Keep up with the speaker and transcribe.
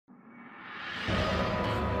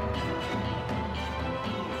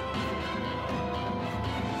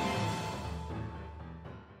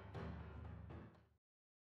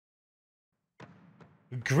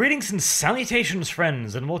Greetings and salutations,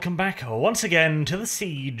 friends, and welcome back once again to the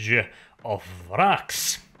Siege of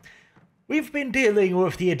Vraks. We've been dealing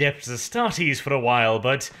with the Adeptus Astartes for a while,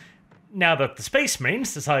 but now that the Space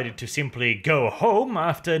Marines decided to simply go home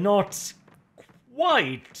after not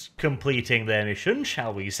quite completing their mission,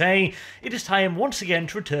 shall we say, it is time once again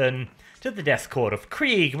to return to the Death Corps of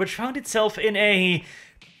Krieg, which found itself in a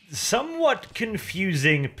somewhat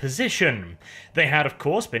confusing position. They had, of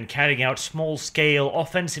course, been carrying out small-scale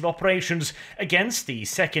offensive operations against the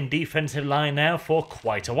 2nd Defensive Line now for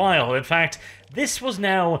quite a while. In fact, this was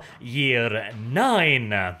now Year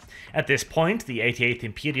 9. At this point, the 88th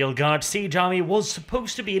Imperial Guard Siege Army was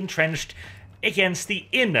supposed to be entrenched against the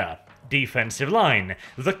inner defensive line,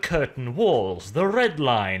 the curtain walls, the Red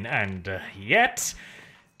Line, and yet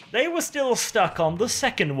they were still stuck on the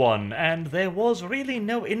second one, and there was really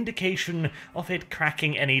no indication of it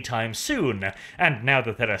cracking anytime soon. And now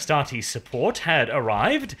that their Astartes support had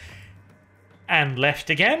arrived and left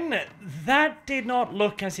again, that did not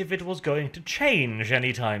look as if it was going to change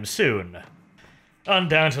anytime soon.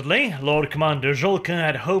 Undoubtedly, Lord Commander Julka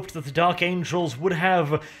had hoped that the Dark Angels would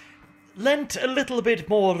have lent a little bit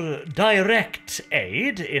more direct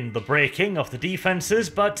aid in the breaking of the defenses,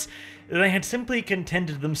 but they had simply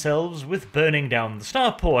contented themselves with burning down the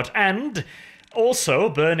starport, and also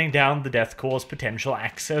burning down the Death Corps' potential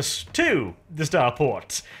access to the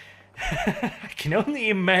starport. I can only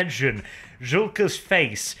imagine Julka's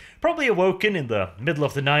face, probably awoken in the middle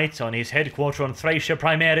of the night on his headquarters on Thracia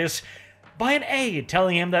Primaris, by an aide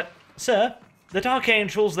telling him that, "Sir, the Dark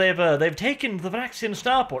Angels, they've taken the Vraxian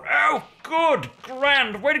starport." "Oh, good,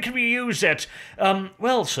 grand, when can we use it?"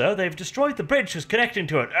 Well, sir, they've destroyed the bridges connecting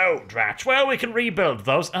to it." "Oh, drat, well, we can rebuild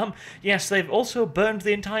those." Yes, they've also burned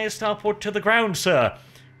the entire starport to the ground, sir."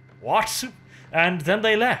 "What?" And then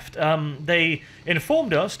they left. They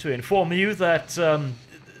informed us to inform you that,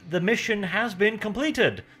 the mission has been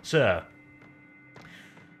completed, sir."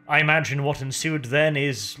 I imagine what ensued then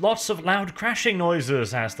is lots of loud crashing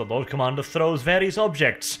noises as the Lord Commander throws various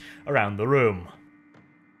objects around the room.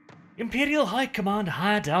 Imperial High Command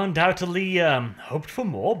had undoubtedly hoped for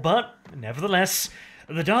more, but nevertheless,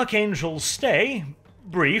 the Dark Angel's stay,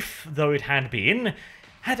 brief though it had been,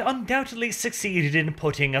 had undoubtedly succeeded in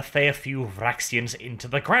putting a fair few Vraxians into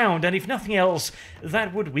the ground, and if nothing else,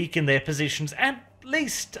 that would weaken their positions at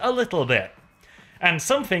least a little bit. And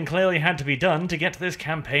something clearly had to be done to get this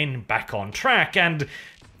campaign back on track, and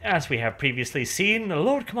as we have previously seen,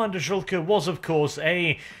 Lord Commander Julka was of course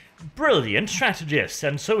a brilliant strategist,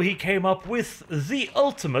 and so he came up with the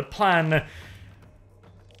ultimate plan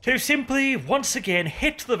to simply once again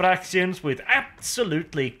hit the Vraxians with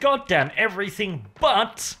absolutely goddamn everything,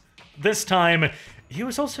 but this time he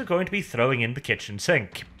was also going to be throwing in the kitchen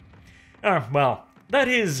sink. Well, that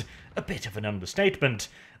is a bit of an understatement.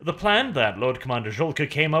 The plan that Lord Commander Julka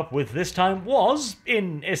came up with this time was,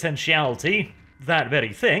 in essentiality, that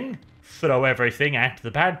very thing: throw everything at the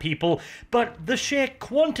bad people, but the sheer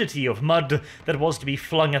quantity of mud that was to be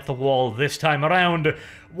flung at the wall this time around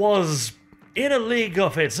was in a league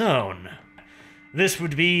of its own. This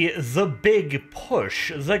would be the big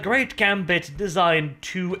push, the great gambit designed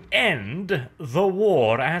to end the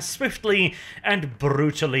war as swiftly and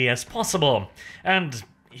brutally as possible, and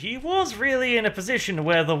he was really in a position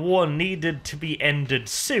where the war needed to be ended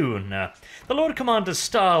soon. The Lord Commander's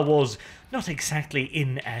star was not exactly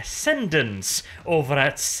in ascendance over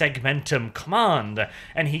at Segmentum Command,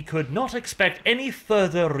 and he could not expect any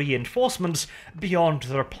further reinforcements beyond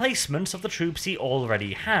the replacements of the troops he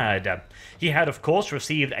already had. He had, of course,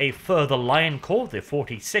 received a further Lion Corps, the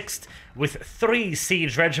 46th, with 3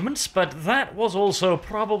 siege regiments, but that was also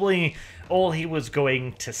probably all he was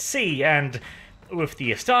going to see, and with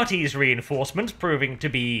the Astartes reinforcements proving to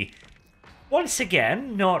be, once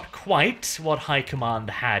again, not quite what High Command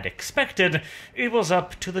had expected, it was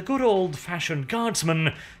up to the good old-fashioned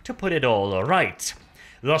guardsmen to put it all right.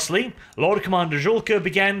 Thusly, Lord Commander Julka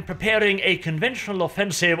began preparing a conventional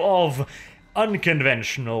offensive of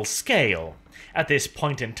unconventional scale. At this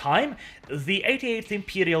point in time, the 88th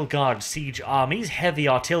Imperial Guard Siege Army's heavy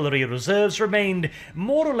artillery reserves remained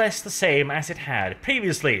more or less the same as it had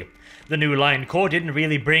previously. The new Line Corps didn't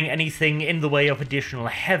really bring anything in the way of additional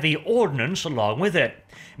heavy ordnance along with it,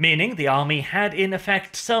 meaning the army had in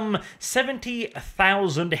effect some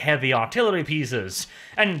 70,000 heavy artillery pieces,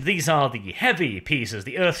 and these are the heavy pieces,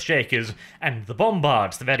 the Earthshakers and the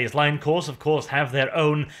Bombards. The various Line Corps, of course, have their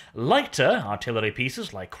own lighter artillery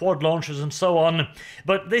pieces like quad launchers and so on,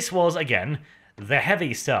 but this was, again, the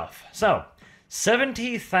heavy stuff. So,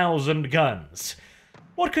 70,000 guns.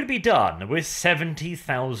 What could be done with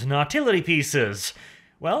 70,000 artillery pieces?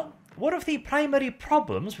 Well, one of the primary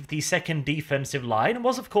problems with the second defensive line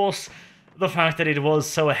was, of course, the fact that it was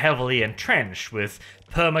so heavily entrenched, with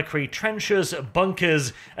permacrete trenches,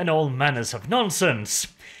 bunkers, and all manners of nonsense.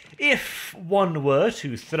 If one were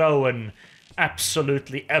to throw an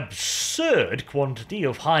absolutely absurd quantity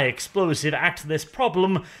of high explosive at this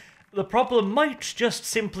problem, the problem might just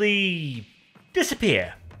simply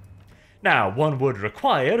disappear. Now, one would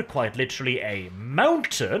require quite literally a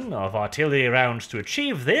mountain of artillery rounds to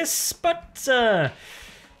achieve this, but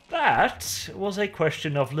that was a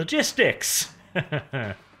question of logistics,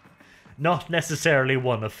 not necessarily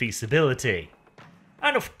one of feasibility.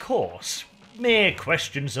 And of course, mere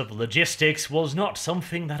questions of logistics was not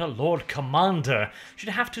something that a Lord Commander should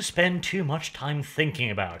have to spend too much time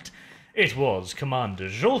thinking about. It was Commander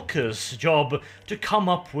Żulka's job to come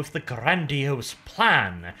up with the grandiose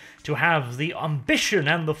plan, to have the ambition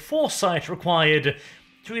and the foresight required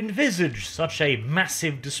to envisage such a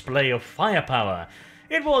massive display of firepower.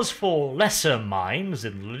 It was for lesser minds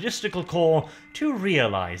in the logistical corps to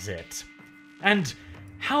realize it. And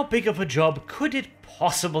how big of a job could it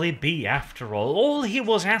possibly be after all? All he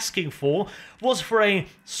was asking for was for a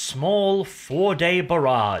small 4-day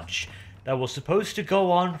barrage that was supposed to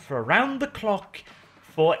go on for around the clock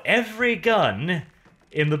for every gun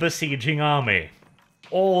in the besieging army.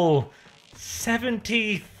 All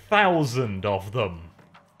 70,000 of them.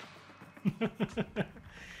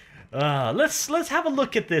 Let's have a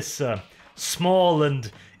look at this small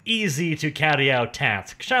and easy to carry out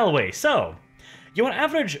task, shall we? So, your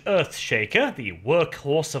average Earthshaker, the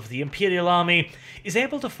workhorse of the Imperial Army, is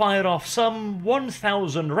able to fire off some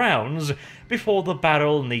 1,000 rounds before the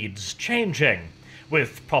barrel needs changing.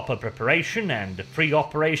 With proper preparation and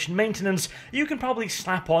pre-operation maintenance, you can probably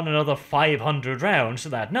slap on another 500 rounds to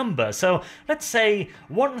that number, so let's say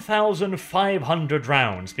 1,500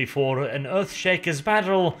 rounds before an Earthshaker's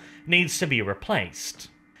barrel needs to be replaced.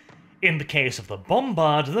 In the case of the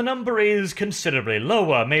Bombard, the number is considerably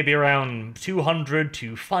lower, maybe around 200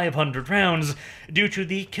 to 500 rounds, due to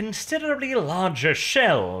the considerably larger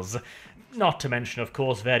shells. Not to mention, of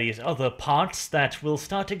course, various other parts that will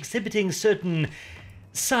start exhibiting certain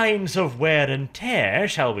signs of wear and tear,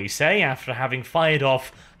 shall we say, after having fired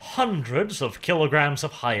off hundreds of kilograms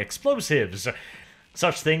of high explosives.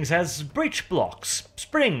 Such things as breech blocks,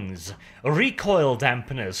 springs, recoil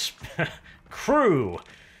dampeners, crew.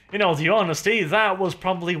 In all due honesty, that was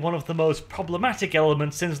probably one of the most problematic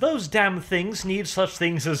elements, since those damn things need such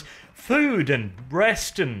things as food and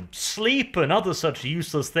rest and sleep and other such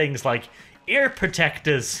useless things like ear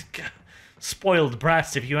protectors. Spoiled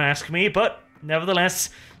brats, if you ask me, but nevertheless,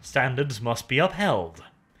 standards must be upheld.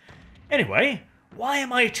 Anyway, why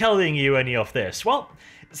am I telling you any of this? Well,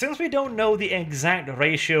 since we don't know the exact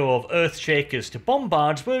ratio of Earthshakers to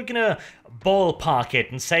Bombards, we're gonna ballpark it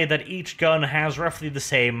and say that each gun has roughly the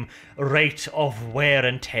same rate of wear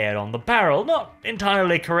and tear on the barrel. Not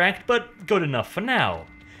entirely correct, but good enough for now.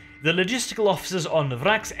 The logistical officers on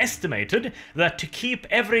Vraks estimated that to keep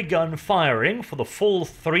every gun firing for the full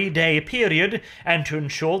 3-day period, and to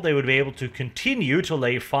ensure they would be able to continue to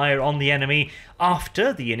lay fire on the enemy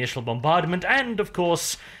after the initial bombardment, and of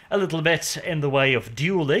course a little bit in the way of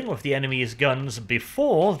dueling with the enemy's guns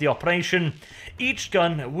before the operation, each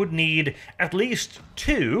gun would need at least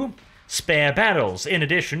 2 spare barrels, in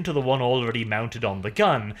addition to the one already mounted on the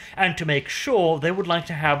gun, and to make sure they would like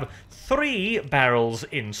to have 3 barrels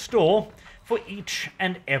in store for each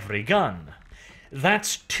and every gun.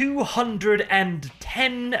 That's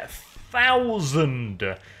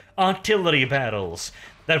 210,000 artillery barrels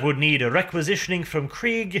that would need a requisitioning from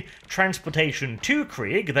Krieg, transportation to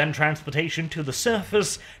Krieg, then transportation to the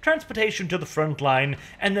surface, transportation to the front line,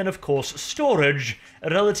 and then of course storage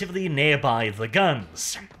relatively nearby the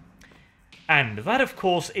guns. And that of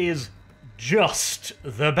course is just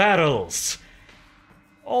the barrels.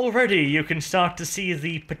 Already you can start to see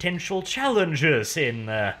the potential challenges in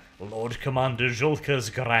Lord Commander Żulka's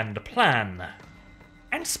grand plan.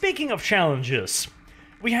 And speaking of challenges,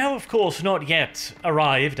 we have of course not yet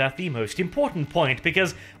arrived at the most important point,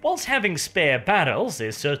 because whilst having spare barrels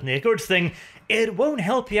is certainly a good thing, it won't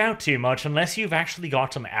help you out too much unless you've actually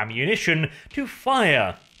got some ammunition to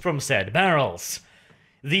fire from said barrels.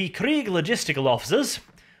 The Krieg logistical officers,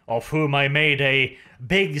 of whom I made a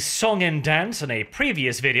big song and dance in a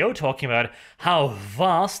previous video talking about how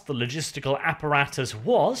vast the logistical apparatus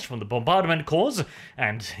was from the bombardment corps,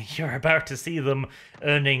 and you're about to see them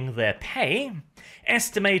earning their pay,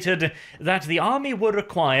 estimated that the army would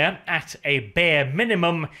require, at a bare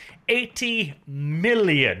minimum, 80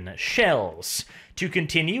 million shells to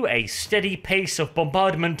continue a steady pace of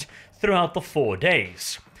bombardment throughout the 4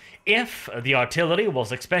 days. If the artillery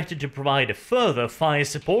was expected to provide further fire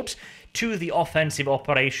support to the offensive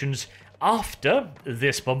operations after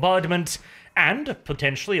this bombardment, and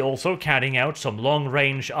potentially also carrying out some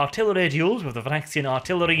long-range artillery duels with the Vraksian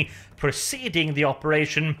artillery preceding the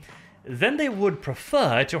operation, then they would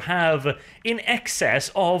prefer to have in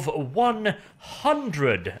excess of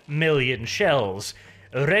 100 million shells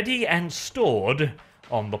ready and stored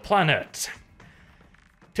on the planet.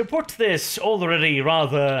 To put this already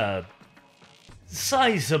rather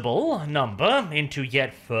sizable number into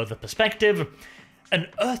yet further perspective, an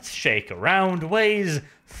Earthshaker round weighs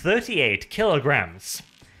 38 kilograms.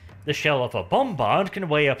 The shell of a bombard can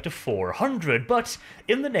weigh up to 400, but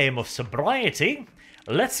in the name of sobriety,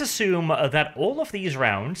 let's assume that all of these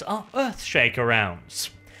rounds are Earthshaker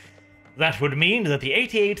rounds. That would mean that the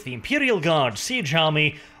 88th Imperial Guard Siege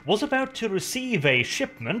Army was about to receive a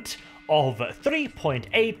shipment of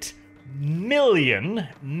 3.8 million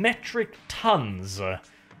metric tons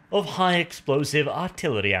of high-explosive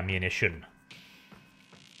artillery ammunition.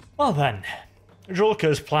 Well then,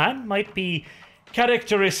 Julka's plan might be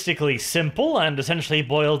characteristically simple and essentially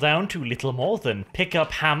boil down to little more than pick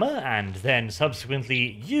up hammer and then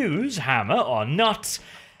subsequently use hammer or not,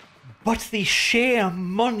 but the sheer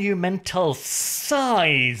monumental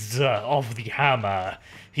size of the hammer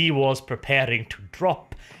he was preparing to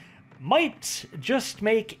drop might just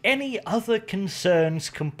make any other concerns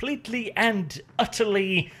completely and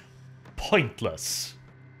utterly pointless.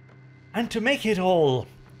 And to make it all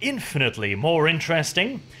infinitely more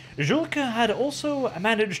interesting, Julka had also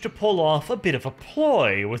managed to pull off a bit of a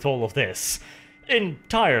ploy with all of this.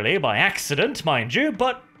 Entirely by accident, mind you,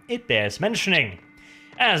 but it bears mentioning.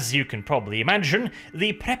 As you can probably imagine,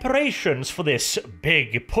 the preparations for this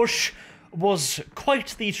big push was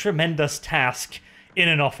quite the tremendous task in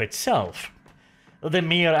and of itself. The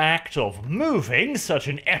mere act of moving such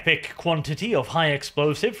an epic quantity of high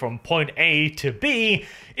explosive from point A to B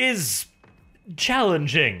is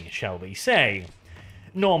challenging, shall we say.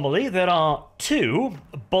 Normally, there are 2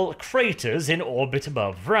 bulk freighters in orbit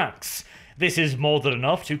above Vraks. This is more than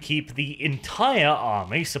enough to keep the entire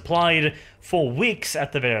army supplied for weeks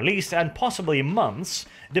at the very least, and possibly months,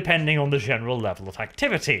 depending on the general level of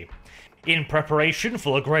activity. In preparation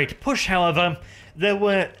for a great push, however, there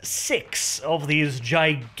were 6 of these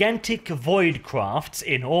gigantic void crafts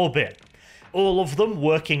in orbit, all of them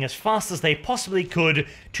working as fast as they possibly could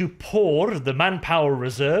to pour the manpower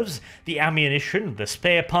reserves, the ammunition, the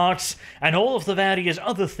spare parts, and all of the various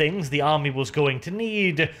other things the army was going to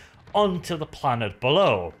need onto the planet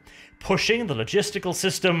below, pushing the logistical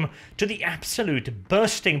system to the absolute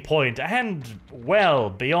bursting point and well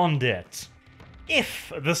beyond it.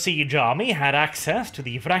 If the siege army had access to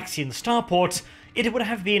the Vraksian starport, it would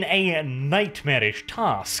have been a nightmarish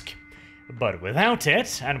task. But without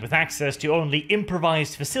it, and with access to only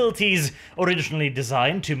improvised facilities originally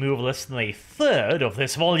designed to move less than a third of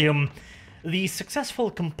this volume, the successful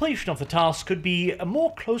completion of the task could be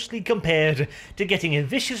more closely compared to getting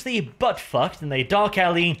viciously butt-fucked in a dark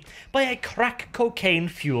alley by a crack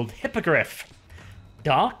cocaine-fueled hippogriff.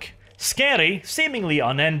 Dark, scary, seemingly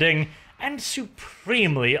unending, and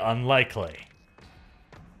supremely unlikely.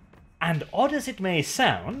 And odd as it may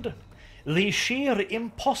sound, the sheer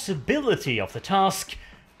impossibility of the task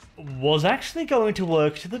was actually going to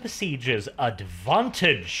work to the besiegers'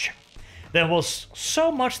 advantage. There was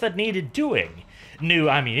so much that needed doing. New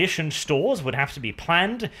ammunition stores would have to be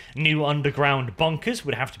planned, new underground bunkers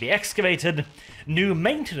would have to be excavated, new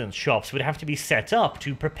maintenance shops would have to be set up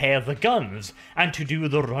to prepare the guns and to do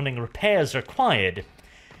the running repairs required.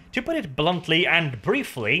 To put it bluntly and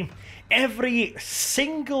briefly, every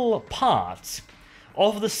single part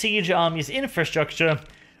of the siege army's infrastructure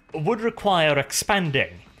would require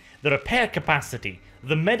expanding. The repair capacity,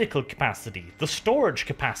 the medical capacity, the storage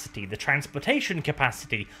capacity, the transportation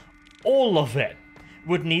capacity, all of it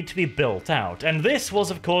would need to be built out. And this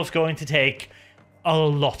was of course going to take a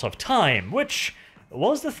lot of time, which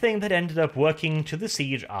was the thing that ended up working to the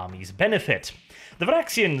siege army's benefit. The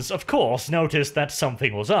Vraksians, of course, noticed that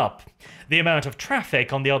something was up. The amount of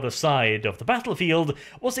traffic on the other side of the battlefield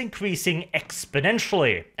was increasing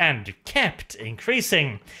exponentially, and kept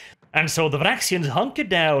increasing. And so the Vraksians hunkered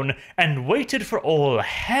down and waited for all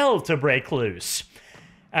hell to break loose.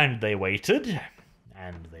 And they waited,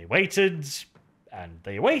 and they waited, and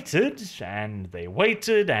they waited, and they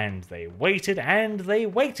waited, and they waited, and they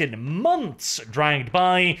waited. Months dragged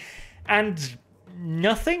by, and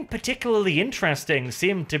nothing particularly interesting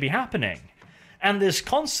seemed to be happening. And this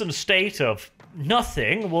constant state of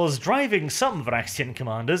nothing was driving some Vraxian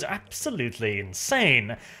commanders absolutely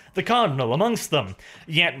insane, the Cardinal amongst them.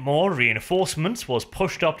 Yet more reinforcements was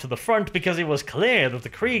pushed up to the front because it was clear that the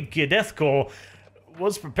Krieg Death Corps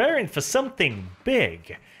was preparing for something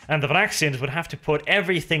big, and the Vraxians would have to put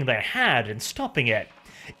everything they had in stopping it.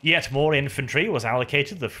 Yet more infantry was allocated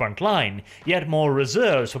to the front line, yet more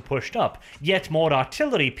reserves were pushed up, yet more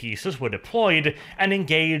artillery pieces were deployed and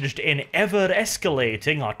engaged in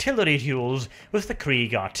ever-escalating artillery duels with the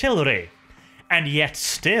Krieg artillery. And yet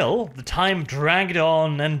still, the time dragged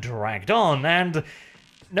on, and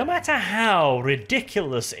no matter how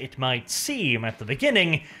ridiculous it might seem at the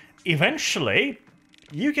beginning, eventually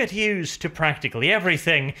you get used to practically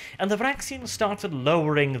everything, and the Vraxians started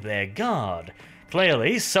lowering their guard.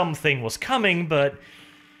 Clearly, something was coming, but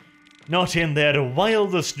not in their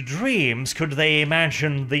wildest dreams could they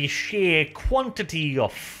imagine the sheer quantity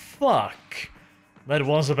of fuck that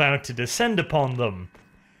was about to descend upon them.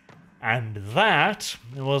 And that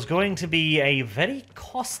was going to be a very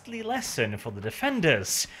costly lesson for the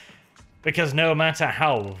defenders, because no matter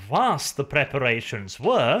how vast the preparations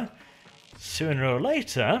were, sooner or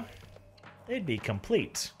later, they'd be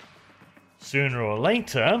complete. Sooner or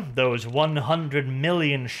later, those 100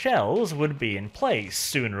 million shells would be in place.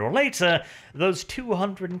 Sooner or later, those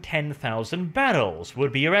 210,000 barrels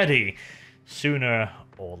would be ready. Sooner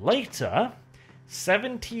or later,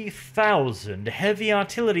 70,000 heavy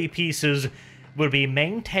artillery pieces would be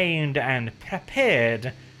maintained and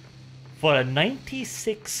prepared for a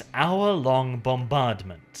 96-hour-long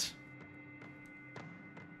bombardment.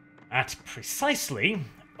 At precisely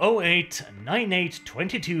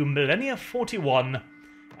 089822 millennia 41,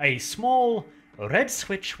 a small red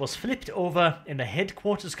switch was flipped over in the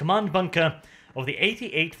headquarters command bunker of the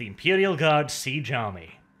 88th Imperial Guard Siege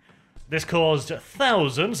Army. This caused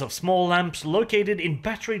thousands of small lamps located in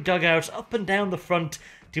battery dugouts up and down the front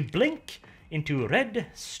to blink into red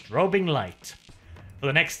strobing light. For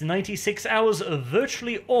the next 96 hours,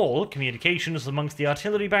 virtually all communications amongst the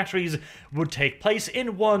artillery batteries would take place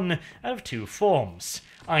in one of two forms: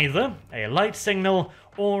 either a light signal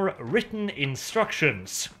or written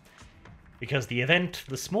instructions. Because the event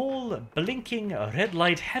the small blinking red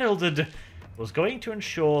light heralded was going to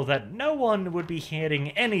ensure that no one would be hearing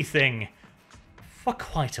anything for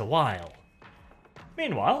quite a while.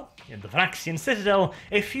 Meanwhile, in the Vraxian Citadel,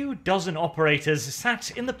 a few dozen operators sat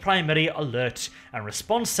in the primary alert and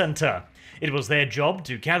response center. It was their job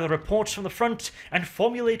to gather reports from the front and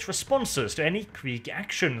formulate responses to any Krieg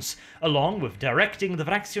actions, along with directing the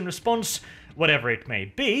Vraxian response, whatever it may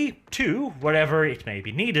be, to wherever it may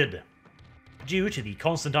be needed. Due to the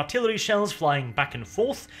constant artillery shells flying back and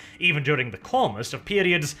forth, even during the calmest of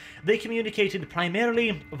periods, they communicated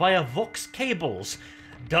primarily via Vox cables,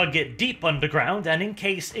 dug deep underground and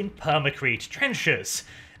encased in permacrete trenches.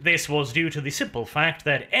 This was due to the simple fact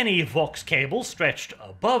that any Vox cable stretched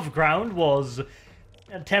above ground was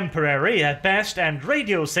temporary at best, and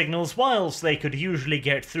radio signals, whilst they could usually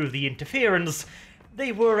get through the interference,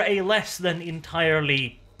 they were a less than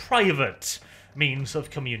entirely private means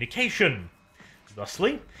of communication.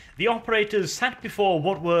 Thusly, the operators sat before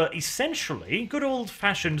what were essentially good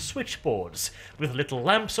old-fashioned switchboards, with little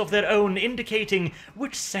lamps of their own indicating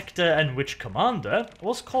which sector and which commander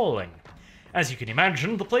was calling. As you can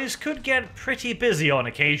imagine, the place could get pretty busy on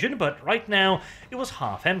occasion, but right now it was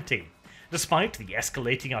half empty. Despite the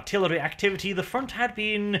escalating artillery activity, the front had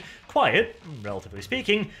been quiet, relatively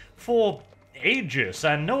speaking, for ages,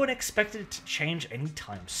 and no one expected it to change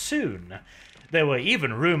anytime soon. There were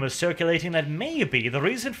even rumors circulating that maybe the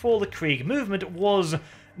reason for the Krieg movement was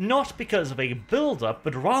not because of a build-up,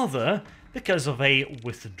 but rather because of a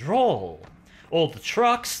withdrawal. All the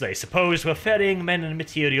trucks, they supposed, were ferrying men and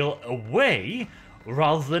material away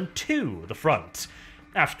rather than to the front.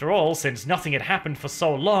 After all, since nothing had happened for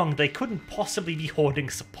so long, they couldn't possibly be hoarding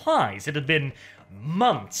supplies. It had been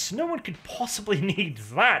months. No one could possibly need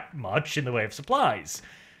that much in the way of supplies.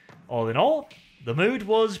 All in all, the mood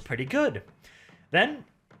was pretty good. Then,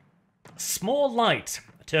 a small light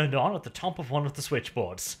turned on at the top of one of the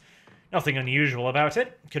switchboards. Nothing unusual about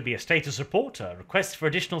it. Could be a status report, a request for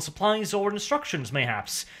additional supplies, or instructions,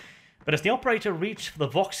 mayhaps. But as the operator reached for the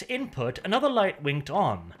Vox input, another light winked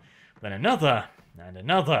on. Then another, and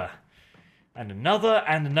another, and another,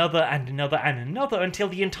 and another, and another, and another, until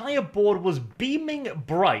the entire board was beaming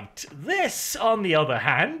bright. This, on the other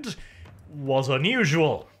hand, was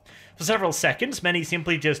unusual. For several seconds, many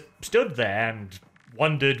simply just stood there and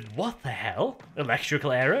wondered, what the hell?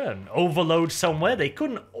 Electrical error? An overload somewhere? They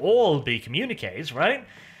couldn't all be communiques, right?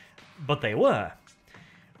 But they were.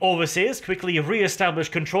 Overseers quickly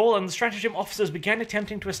re-established control, and the stratagem officers began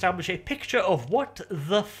attempting to establish a picture of what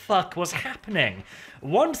the fuck was happening.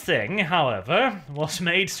 One thing, however, was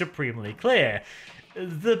made supremely clear.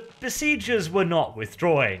 The besiegers were not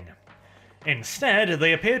withdrawing. Instead,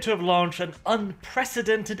 they appeared to have launched an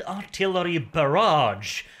unprecedented artillery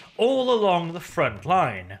barrage all along the front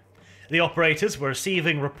line. The operators were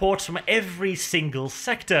receiving reports from every single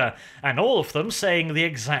sector, and all of them saying the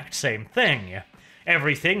exact same thing.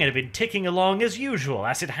 Everything had been ticking along as usual,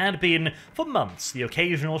 as it had been for months, the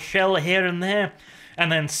occasional shell here and there,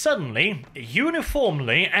 and then suddenly,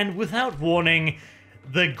 uniformly and without warning,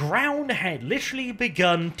 the ground had literally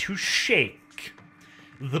begun to shake.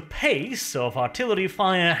 The pace of artillery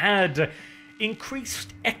fire had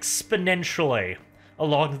increased exponentially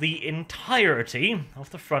along the entirety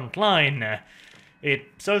of the front line. It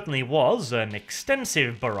certainly was an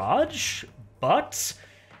extensive barrage, but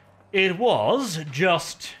it was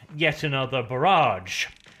just yet another barrage.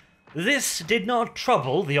 This did not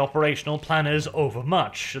trouble the operational planners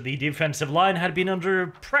overmuch. The defensive line had been under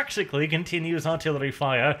practically continuous artillery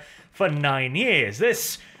fire for 9 years.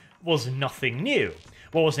 This was nothing new.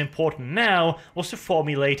 What was important now was to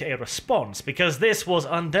formulate a response, because this was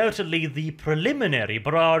undoubtedly the preliminary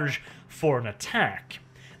barrage for an attack.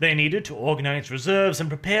 They needed to organize reserves and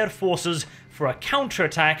prepare forces for a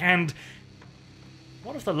counterattack, and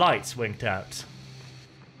one of the lights winked out.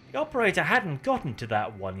 The operator hadn't gotten to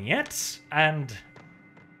that one yet, and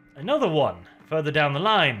another one further down the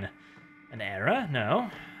line. An error?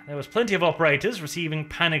 No. There was plenty of operators receiving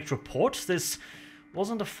panicked reports. This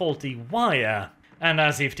wasn't a faulty wire. And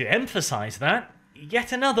as if to emphasize that,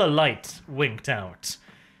 yet another light winked out.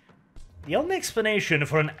 The only explanation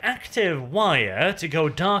for an active wire to go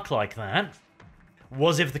dark like that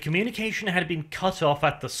was if the communication had been cut off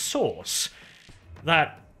at the source.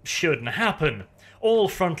 That shouldn't happen. All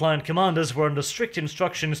frontline commanders were under strict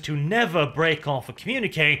instructions to never break off a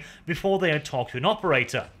communique before they had talked to an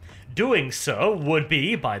operator. Doing so would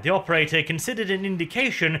be, by the operator, considered an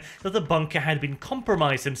indication that the bunker had been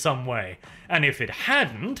compromised in some way, and if it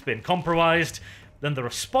hadn't been compromised, then the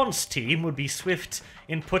response team would be swift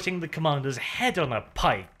in putting the commander's head on a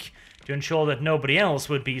pike to ensure that nobody else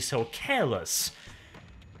would be so careless.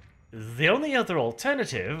 The only other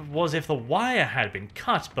alternative was if the wire had been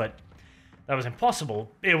cut, but that was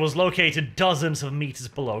impossible. It was located dozens of meters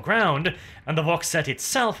below ground, and the Vox set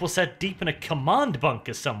itself was set deep in a command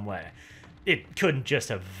bunker somewhere. It couldn't just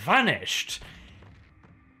have vanished.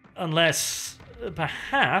 Unless,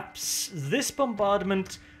 perhaps, this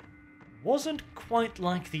bombardment wasn't quite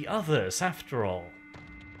like the others after all.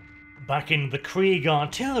 Back in the Krieg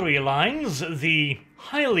artillery lines, the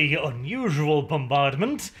highly unusual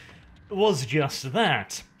bombardment was just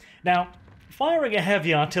that. Now, firing a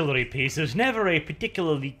heavy artillery piece is never a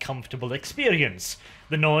particularly comfortable experience.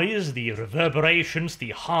 The noise, the reverberations, the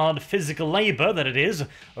hard physical labor that it is,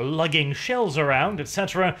 lugging shells around,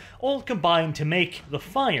 etc., all combine to make the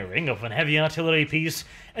firing of an heavy artillery piece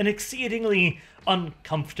an exceedingly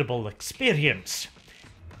uncomfortable experience.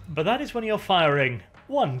 But that is when you're firing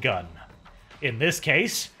one gun. In this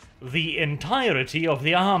case, the entirety of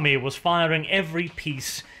the army was firing every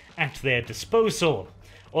piece at their disposal.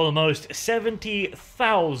 Almost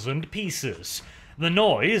 70,000 pieces. The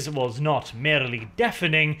noise was not merely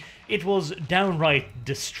deafening, it was downright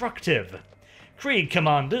destructive. Krieg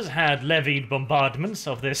commanders had levied bombardments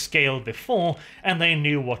of this scale before, and they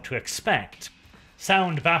knew what to expect.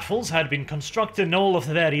 Sound baffles had been constructed in all of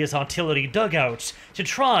the various artillery dugouts to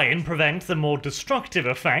try and prevent the more destructive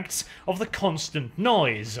effects of the constant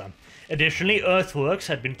noise. Additionally, earthworks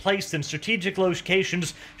had been placed in strategic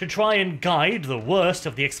locations to try and guide the worst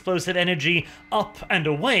of the explosive energy up and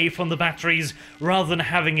away from the batteries, rather than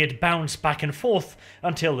having it bounce back and forth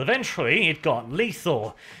until eventually it got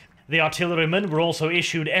lethal. The artillerymen were also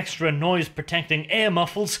issued extra noise-protecting air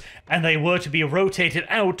muffles, and they were to be rotated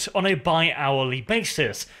out on a bi-hourly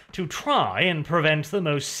basis to try and prevent the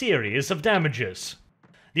most serious of damages.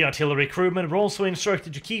 The artillery crewmen were also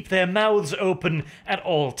instructed to keep their mouths open at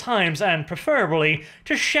all times, and preferably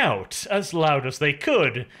to shout as loud as they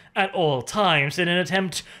could at all times in an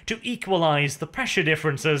attempt to equalize the pressure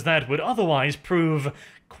differences that would otherwise prove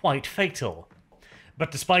quite fatal.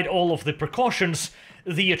 But despite all of the precautions,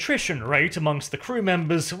 the attrition rate amongst the crew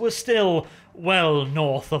members was still well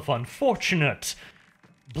north of unfortunate.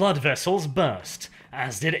 Blood vessels burst,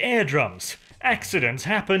 as did eardrums. Accidents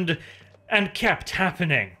happened, and kept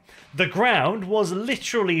happening. The ground was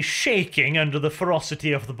literally shaking under the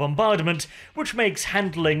ferocity of the bombardment, which makes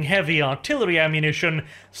handling heavy artillery ammunition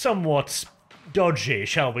somewhat dodgy,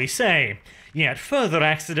 shall we say. Yet further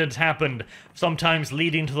accidents happened, sometimes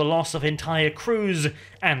leading to the loss of entire crews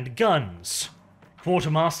and guns.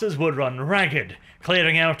 Quartermasters would run ragged,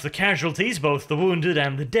 clearing out the casualties, both the wounded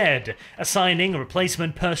and the dead, assigning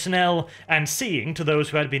replacement personnel, and seeing to those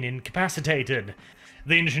who had been incapacitated.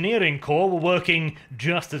 The engineering corps were working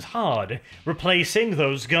just as hard, replacing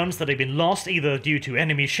those guns that had been lost either due to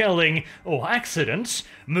enemy shelling or accidents,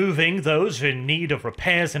 moving those in need of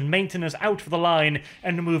repairs and maintenance out of the line,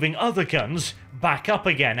 and moving other guns back up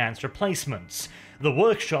again as replacements. The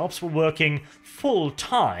workshops were working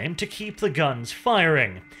full-time to keep the guns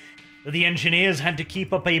firing. The engineers had to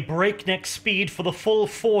keep up a breakneck speed for the full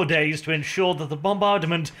 4 days to ensure that the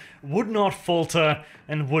bombardment would not falter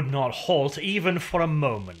and would not halt even for a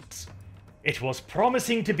moment. It was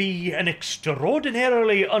promising to be an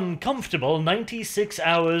extraordinarily uncomfortable 96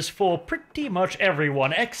 hours for pretty much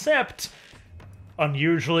everyone except,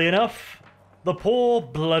 unusually enough, the poor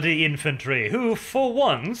bloody infantry, who, for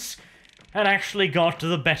once, had actually got to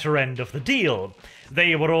the better end of the deal.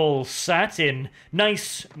 They were all sat in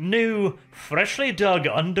nice, new, freshly dug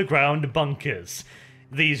underground bunkers.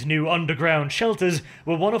 These new underground shelters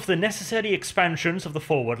were one of the necessary expansions of the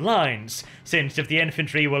forward lines, since if the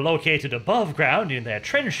infantry were located above ground in their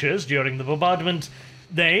trenches during the bombardment,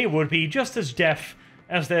 they would be just as deaf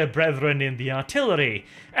as their brethren in the artillery,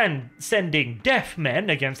 and sending deaf men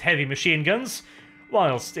against heavy machine guns,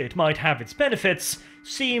 whilst it might have its benefits,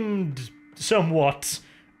 seemed somewhat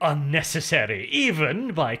unnecessary,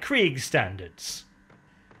 even by Krieg standards.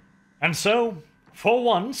 And so, for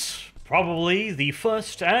once, probably the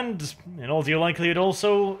first and, in all due likelihood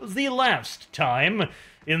also, the last time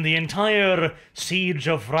in the entire siege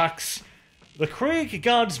of Vraks, the Krieg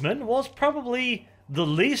Guardsman was probably the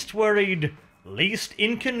least worried, least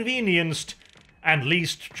inconvenienced, and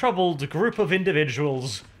least troubled group of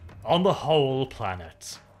individuals on the whole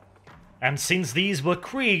planet. And since these were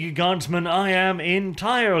Krieg Guardsmen, I am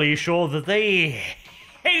entirely sure that they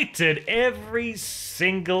hated every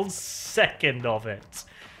single second of it.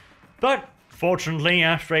 But fortunately,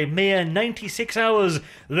 after a mere 96 hours,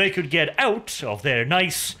 they could get out of their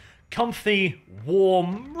nice, comfy,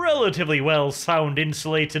 warm, relatively well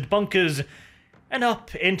sound-insulated bunkers and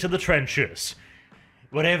up into the trenches,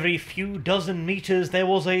 where every few dozen meters there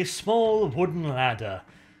was a small wooden ladder,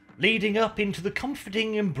 leading up into the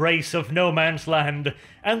comforting embrace of no man's land,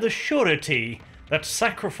 and the surety that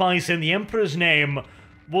sacrifice in the Emperor's name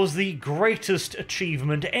was the greatest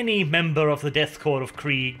achievement any member of the Death Corps of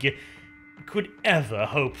Krieg could ever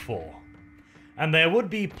hope for. And there would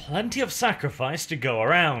be plenty of sacrifice to go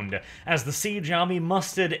around, as the siege army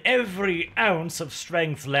mustered every ounce of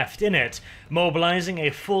strength left in it, mobilizing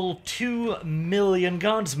a full 2 million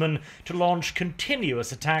guardsmen to launch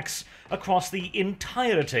continuous attacks across the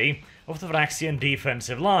entirety of the Vraxian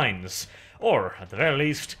defensive lines, or, at the very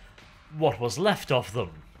least, what was left of them.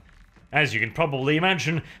 As you can probably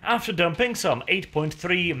imagine, after dumping some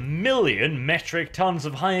 8.3 million metric tons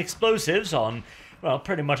of high explosives on, well,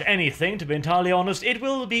 pretty much anything, to be entirely honest, it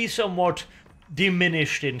will be somewhat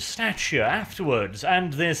diminished in stature afterwards,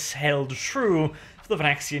 and this held true for the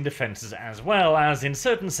Vraxian defenses as well, as in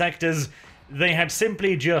certain sectors they had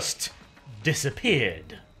simply just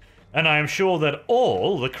disappeared. And I am sure that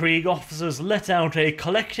all the Krieg officers let out a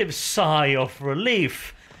collective sigh of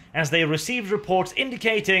relief as they received reports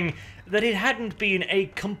indicating that it hadn't been a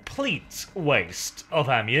complete waste of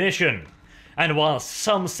ammunition. And whilst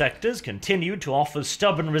some sectors continued to offer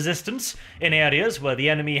stubborn resistance in areas where the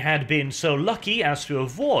enemy had been so lucky as to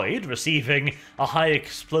avoid receiving a high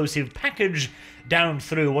explosive package down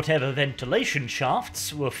through whatever ventilation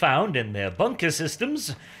shafts were found in their bunker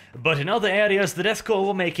systems, but in other areas the Death Corps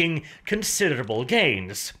were making considerable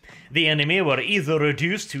gains. The enemy were either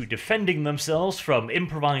reduced to defending themselves from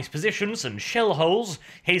improvised positions and shell holes,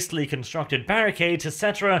 hastily constructed barricades,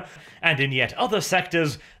 etc., and in yet other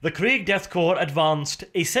sectors, the Krieg Death Corps advanced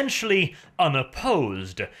essentially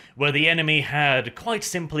unopposed, where the enemy had quite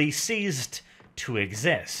simply ceased to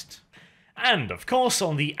exist. And, of course,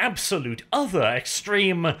 on the absolute other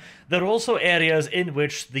extreme, there are also areas in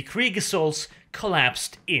which the Krieg assaults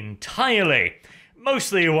collapsed entirely.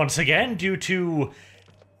 Mostly, once again, due to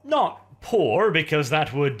not poor, because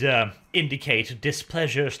that would indicate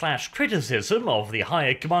displeasure/criticism of the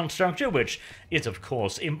higher command structure, which is, of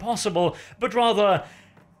course, impossible, but rather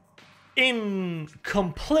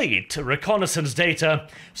incomplete reconnaissance data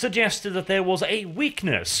suggested that there was a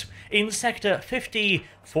weakness in Sector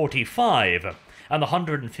 5045, and the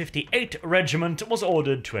 158th Regiment was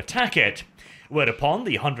ordered to attack it, whereupon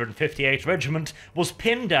the 158th Regiment was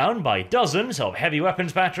pinned down by dozens of heavy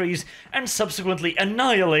weapons batteries and subsequently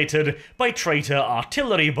annihilated by traitor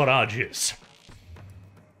artillery barrages.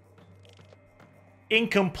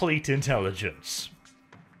 incomplete intelligence.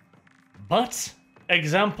 But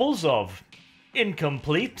examples of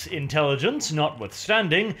incomplete intelligence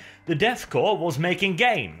notwithstanding, the Death Corps was making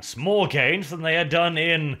gains, more gains than they had done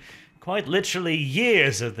in quite literally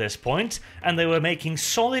years at this point, and they were making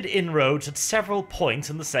solid inroads at several points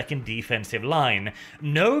in the second defensive line.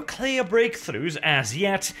 No clear breakthroughs as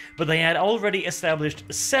yet, but they had already established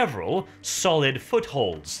several solid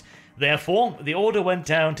footholds. Therefore, the order went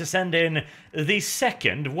down to send in the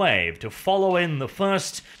second wave to follow in the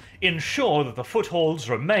first, ensure that the footholds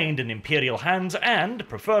remained in Imperial hands, and,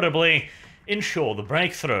 preferably, ensure the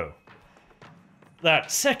breakthrough.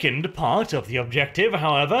 That second part of the objective,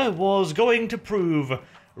 however, was going to prove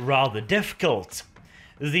rather difficult.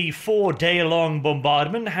 The 4-day-long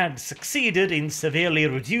bombardment had succeeded in severely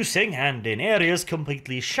reducing and in areas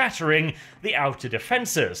completely shattering the outer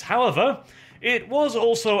defences. However, it was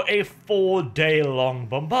also a 4-day-long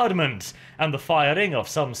bombardment, and the firing of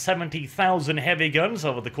some 70,000 heavy guns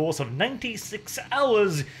over the course of 96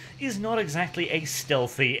 hours is not exactly a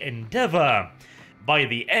stealthy endeavour. By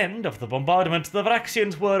the end of the bombardment, the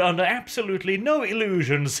Vraksians were under absolutely no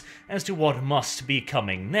illusions as to what must be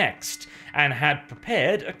coming next, and had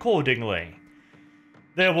prepared accordingly.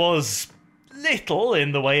 There was little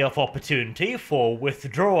in the way of opportunity for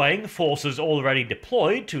withdrawing forces already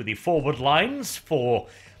deployed to the forward lines for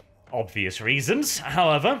obvious reasons.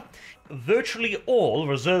 However, virtually all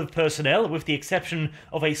reserve personnel, with the exception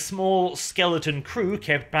of a small skeleton crew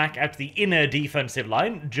kept back at the inner defensive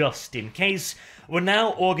line just in case, were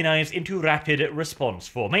now organized into rapid response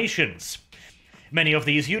formations. Many of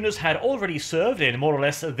these units had already served in more or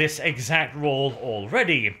less this exact role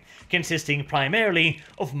already, consisting primarily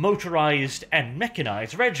of motorized and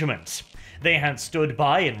mechanized regiments. They had stood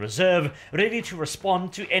by in reserve, ready to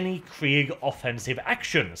respond to any Krieg offensive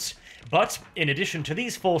actions. But, in addition to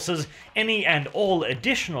these forces, any and all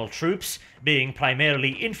additional troops, being primarily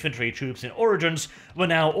infantry troops in origins, were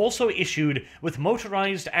now also issued with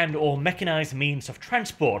motorized and or mechanized means of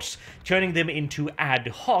transport, turning them into ad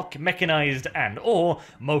hoc mechanized and or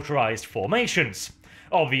motorized formations.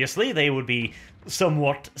 Obviously, they would be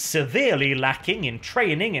somewhat severely lacking in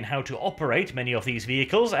training in how to operate many of these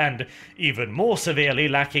vehicles, and even more severely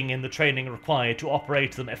lacking in the training required to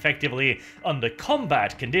operate them effectively under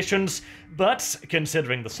combat conditions, but,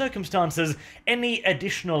 considering the circumstances, any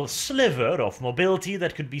additional sliver of mobility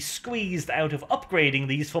that could be squeezed out of upgrading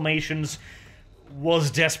these formations was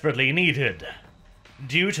desperately needed.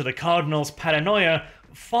 Due to the Cardinal's paranoia,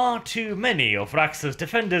 far too many of Vraks'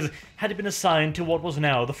 defenders had been assigned to what was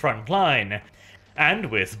now the front line,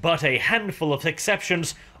 and with but a handful of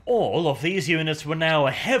exceptions, all of these units were now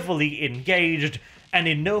heavily engaged and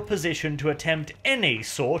in no position to attempt any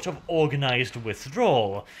sort of organized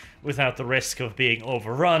withdrawal, without the risk of being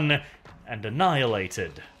overrun and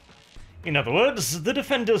annihilated. In other words, the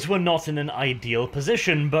defenders were not in an ideal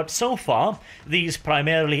position, but so far, these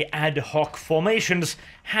primarily ad hoc formations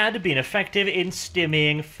had been effective in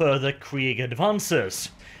stymieing further Krieg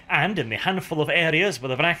advances, and in the handful of areas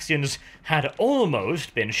where the Vraksians had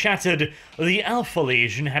almost been shattered, the Alpha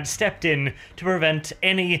Legion had stepped in to prevent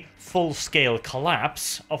any full-scale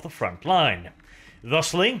collapse of the front line.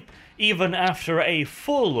 Thusly, even after a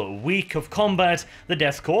full week of combat, the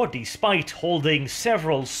Death Corps, despite holding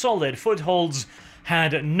several solid footholds,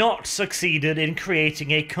 had not succeeded in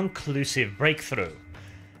creating a conclusive breakthrough.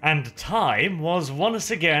 And time was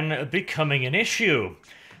once again becoming an issue.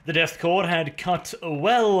 The Death Corps had cut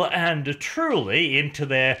well and truly into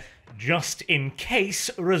their just-in-case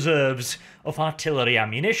reserves of artillery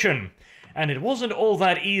ammunition, and it wasn't all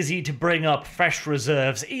that easy to bring up fresh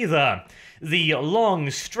reserves either. The long,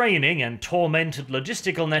 straining and tormented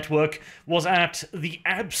logistical network was at the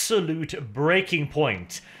absolute breaking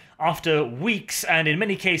point. After weeks and in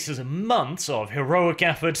many cases months of heroic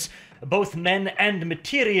efforts, both men and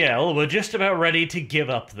materiel were just about ready to give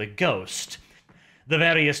up the ghost. The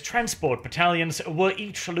various transport battalions were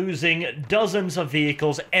each losing dozens of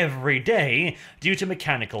vehicles every day due to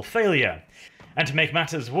mechanical failure. And to make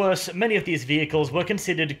matters worse, many of these vehicles were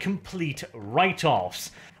considered complete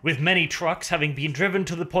write-offs, with many trucks having been driven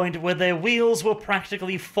to the point where their wheels were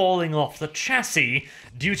practically falling off the chassis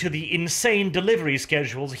due to the insane delivery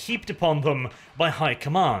schedules heaped upon them by High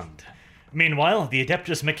Command. Meanwhile, the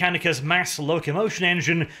Adeptus Mechanicus mass locomotion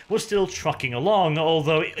engine was still trucking along,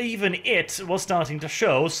 although even it was starting to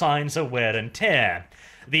show signs of wear and tear.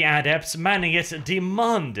 The adepts manning it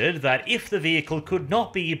demanded that if the vehicle could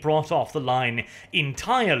not be brought off the line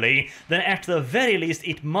entirely, then at the very least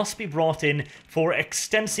it must be brought in for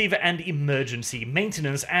extensive and emergency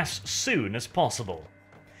maintenance as soon as possible.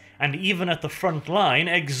 and even at the front line,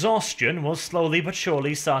 exhaustion was slowly but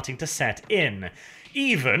surely starting to set in.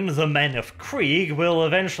 Even the men of Krieg will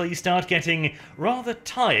eventually start getting rather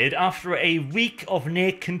tired after a week of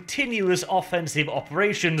near-continuous offensive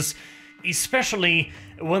operations, especially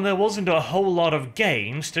when there wasn't a whole lot of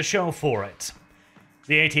gains to show for it.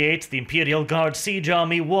 The 88th, the Imperial Guard Siege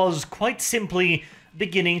Army, was quite simply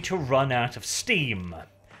beginning to run out of steam.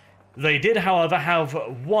 They did, however, have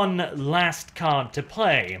one last card to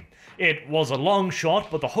play. It was a long shot,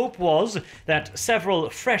 but the hope was that several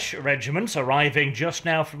fresh regiments arriving just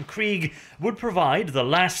now from Krieg would provide the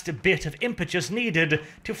last bit of impetus needed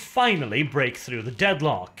to finally break through the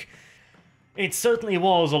deadlock. It certainly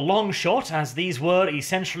was a long shot, as these were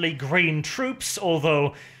essentially green troops,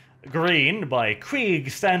 although green by Krieg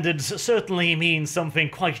standards certainly means something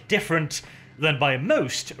quite different than by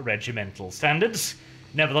most regimental standards.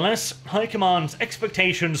 Nevertheless, High Command's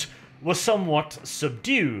expectations were somewhat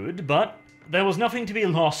subdued, but there was nothing to be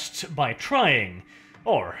lost by trying,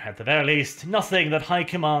 or at the very least, nothing that High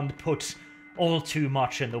Command put all too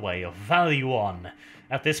much in the way of value on.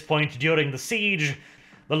 At this point during the siege,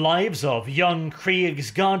 the lives of young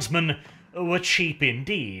Krieg's guardsmen were cheap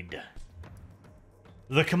indeed.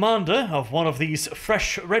 The commander of one of these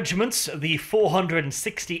fresh regiments, the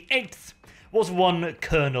 468th, was one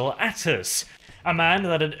Colonel Attas, a man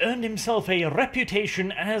that had earned himself a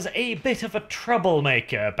reputation as a bit of a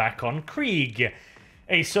troublemaker back on Krieg,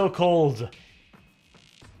 a so-called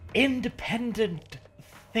independent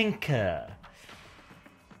thinker.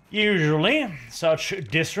 Usually, such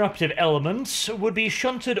disruptive elements would be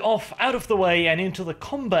shunted off out of the way and into the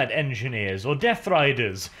combat engineers or death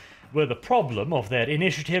riders, where the problem of their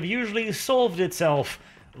initiative usually solved itself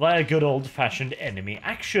via good old-fashioned enemy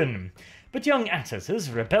action. But young Attas's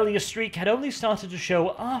rebellious streak had only started to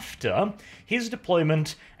show after his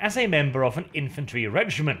deployment as a member of an infantry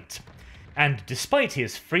regiment, and despite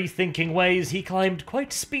his free-thinking ways, he climbed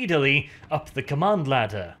quite speedily up the command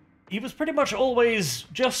ladder. He was pretty much always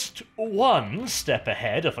just one step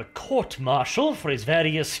ahead of a court-martial for his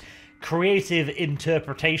various creative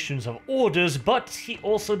interpretations of orders, but he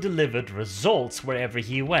also delivered results wherever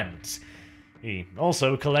he went. He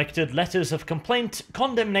also collected letters of complaint,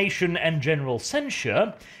 condemnation, and general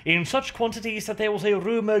censure in such quantities that there was a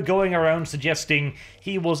rumour going around suggesting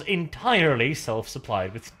he was entirely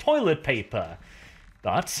self-supplied with toilet paper.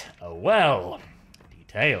 But, oh well,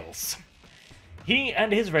 details. He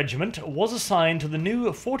and his regiment was assigned to the new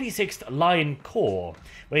 46th Line Corps,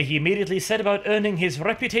 where he immediately set about earning his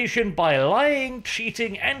reputation by lying,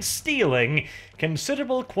 cheating, and stealing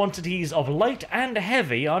considerable quantities of light and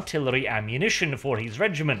heavy artillery ammunition for his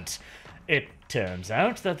regiment. It turns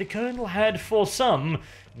out that the colonel had, for some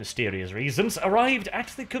mysterious reasons, arrived at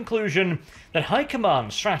the conclusion that High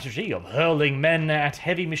Command's strategy of hurling men at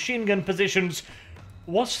heavy machine gun positions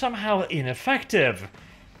was somehow ineffective.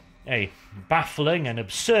 A baffling and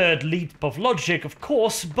absurd leap of logic, of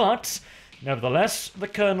course, but nevertheless, the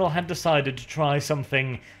colonel had decided to try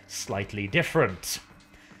something slightly different.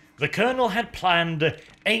 The colonel had planned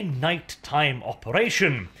a nighttime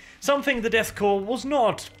operation, something the Death Corps was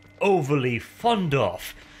not overly fond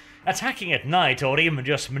of. Attacking at night, or even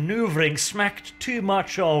just maneuvering, smacked too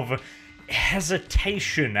much of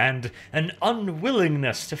hesitation and an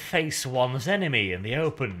unwillingness to face one's enemy in the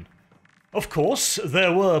open. Of course,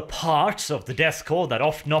 there were parts of the Death Corps that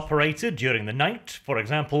often operated during the night, for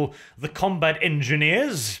example, the combat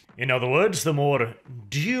engineers, in other words, the more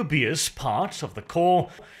dubious parts of the Corps,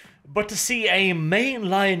 but to see a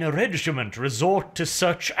mainline regiment resort to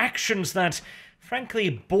such actions that, frankly,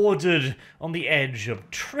 bordered on the edge of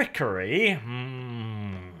trickery,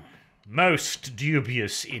 most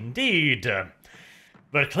dubious indeed.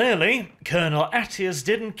 But clearly, Colonel Attas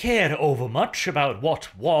didn't care overmuch about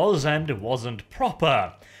what was and wasn't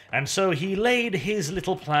proper, and so he laid his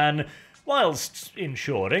little plan whilst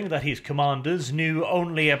ensuring that his commanders knew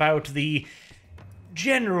only about the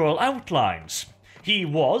general outlines. He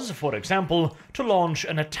was, for example, to launch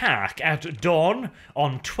an attack at dawn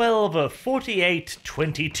on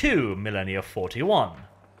 12/48/22 millennia 41.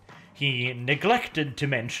 He neglected to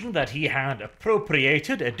mention that he had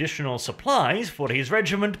appropriated additional supplies for his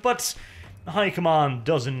regiment, but High Command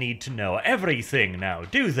doesn't need to know everything now,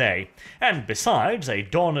 do they? And besides, a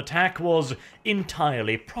dawn attack was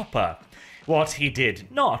entirely proper. What he did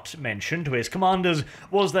not mention to his commanders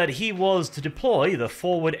was that he was to deploy the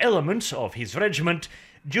forward element of his regiment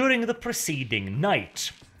during the preceding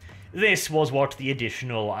night. This was what the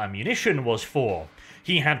additional ammunition was for.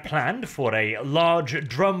 He had planned for a large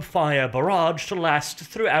drumfire barrage to last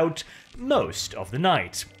throughout most of the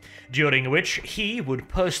night. during which he would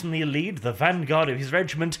personally lead the vanguard of his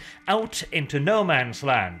regiment out into no man's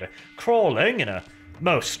land, crawling in a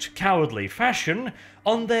most cowardly fashion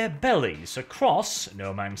on their bellies across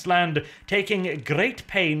no man's land, taking great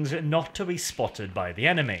pains not to be spotted by the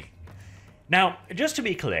enemy. Now, just to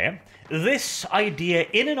be clear, this idea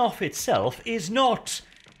in and of itself is not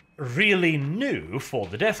really new for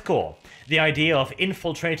the Death Corps. The idea of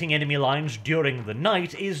infiltrating enemy lines during the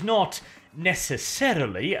night is not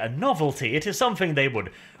necessarily a novelty. It is something they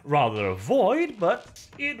would rather avoid, but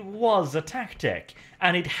it was a tactic,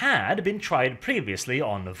 and it had been tried previously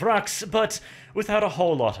on Vraks, but without a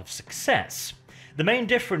whole lot of success. The main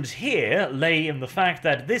difference here lay in the fact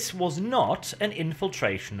that this was not an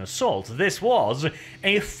infiltration assault. This was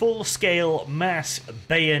a full-scale mass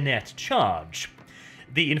bayonet charge.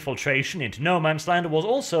 The infiltration into no man's land was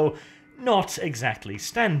also not exactly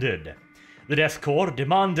standard. The Death Corps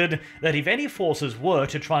demanded that if any forces were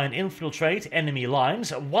to try and infiltrate enemy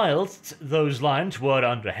lines whilst those lines were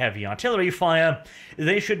under heavy artillery fire,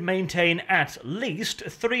 they should maintain at least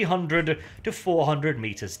 300 to 400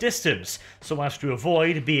 meters distance, so as to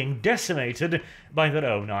avoid being decimated by their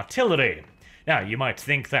own artillery. Now, you might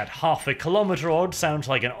think that half a kilometer odd sounds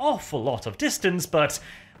like an awful lot of distance, but,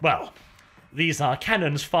 well, these are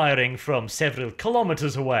cannons firing from several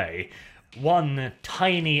kilometers away. One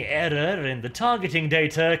tiny error in the targeting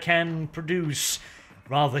data can produce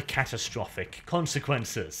rather catastrophic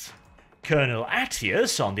consequences. Colonel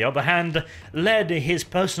Attius, on the other hand, led his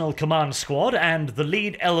personal command squad and the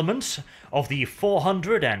lead elements of the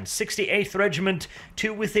 468th Regiment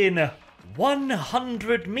to within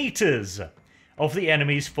 100 meters of the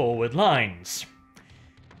enemy's forward lines.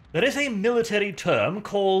 There is a military term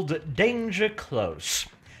called danger close.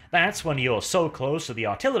 That's when you're so close to the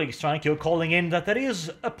artillery strike you're calling in that there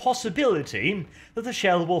is a possibility that the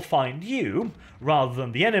shell will find you rather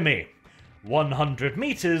than the enemy. 100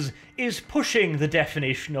 meters is pushing the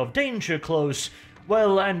definition of danger close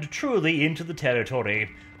well and truly into the territory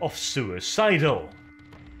of suicidal.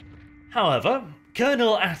 However,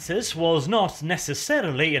 Colonel Attius was not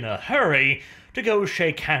necessarily in a hurry to go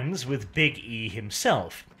shake hands with Big E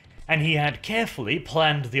himself, and he had carefully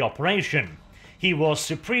planned the operation. He was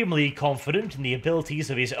supremely confident in the abilities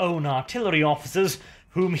of his own artillery officers,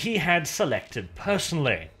 whom he had selected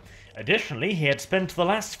personally. Additionally, he had spent the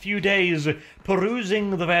last few days perusing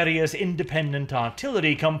the various independent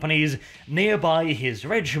artillery companies nearby his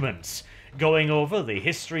regiments, going over the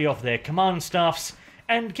history of their command staffs,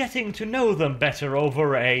 and getting to know them better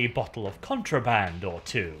over a bottle of contraband or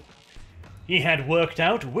two. He had worked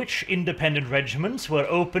out which independent regiments were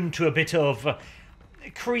open to a bit of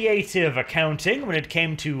creative accounting when it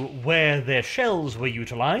came to where their shells were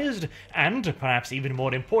utilized, and, perhaps even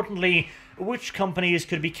more importantly, which companies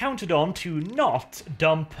could be counted on to not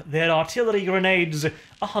dump their artillery grenades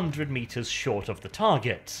 100 meters short of the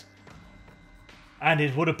target. And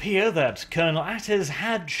it would appear that Colonel Attius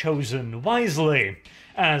had chosen wisely,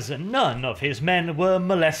 as none of his men were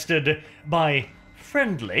molested by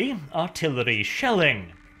friendly artillery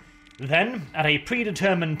shelling. Then, at a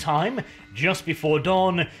predetermined time, just before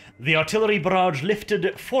dawn, the artillery barrage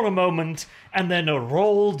lifted for a moment and then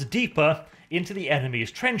rolled deeper into the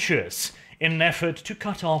enemy's trenches in an effort to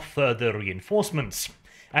cut off further reinforcements.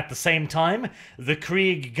 At the same time, the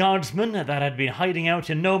Krieg guardsmen that had been hiding out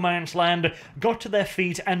in no man's land got to their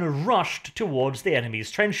feet and rushed towards the enemy's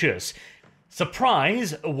trenches.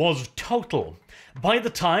 Surprise was total. By the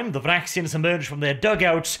time the Vraxians emerged from their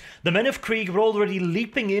dugouts, the men of Krieg were already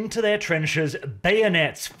leaping into their trenches,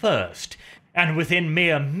 bayonets first, and within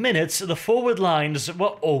mere minutes the forward lines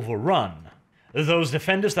were overrun. Those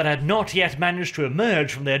defenders that had not yet managed to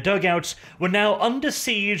emerge from their dugouts were now under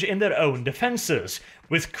siege in their own defences,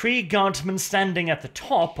 with Krieg guardsmen standing at the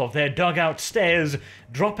top of their dugout stairs,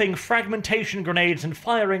 dropping fragmentation grenades and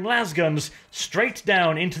firing lasguns straight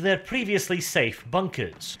down into their previously safe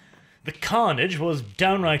bunkers. The carnage was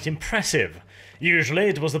downright impressive. Usually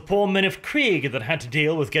it was the poor men of Krieg that had to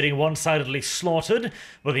deal with getting one-sidedly slaughtered,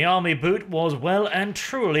 but the army boot was well and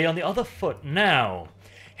truly on the other foot now.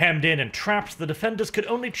 Hemmed in and trapped, the defenders could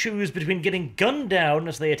only choose between getting gunned down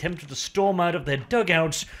as they attempted to storm out of their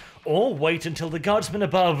dugouts, or wait until the guardsmen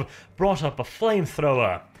above brought up a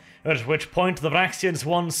flamethrower, at which point the Vraxians'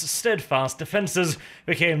 once steadfast defences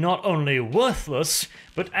became not only worthless,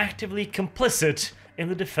 but actively complicit in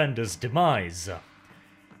the defenders' demise.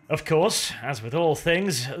 Of course, as with all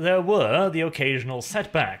things, there were the occasional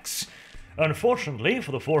setbacks. Unfortunately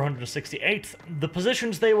for the 468th, the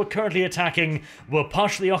positions they were currently attacking were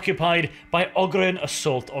partially occupied by Ogryn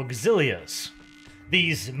assault auxiliaries.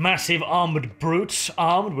 These massive armoured brutes,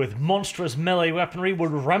 armed with monstrous melee weaponry,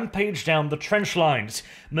 would rampage down the trench lines,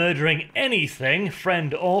 murdering anything,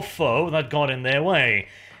 friend or foe, that got in their way.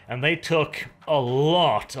 And they took a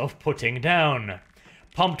lot of putting down.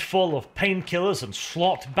 Pumped full of painkillers and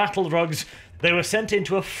slot battle drugs, they were sent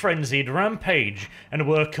into a frenzied rampage, and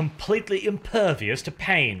were completely impervious to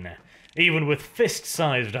pain. Even with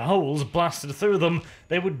fist-sized holes blasted through them,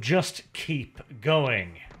 they would just keep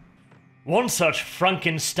going. One such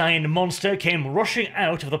Frankenstein monster came rushing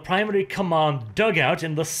out of the primary command dugout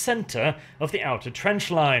in the centre of the outer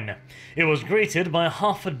trench line. It was greeted by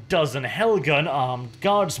half a dozen Hellgun armed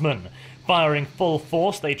guardsmen. Firing full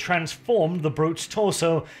force, they transformed the brute's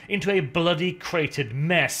torso into a bloody cratered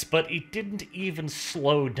mess, but it didn't even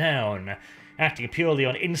slow down. Acting purely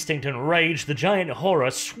on instinct and rage, the giant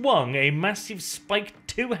horror swung a massive spiked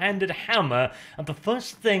two-handed hammer at the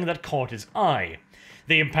first thing that caught his eye.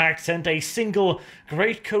 The impact sent a single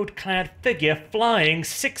greatcoat-clad figure flying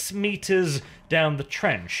 6 meters down the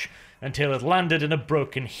trench until it landed in a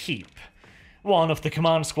broken heap. One of the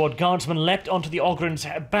command squad guardsmen leapt onto the Ogryn's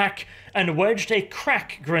back and wedged a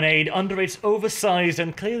crack grenade under its oversized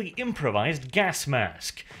and clearly improvised gas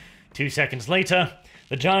mask. 2 seconds later,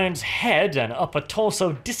 the giant's head and upper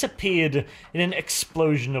torso disappeared in an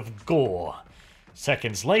explosion of gore.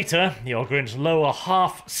 Seconds later, the Ogryn's lower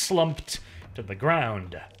half slumped to the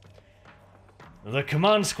ground. The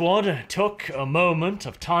command squad took a moment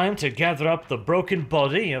of time to gather up the broken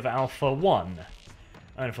body of Alpha 1,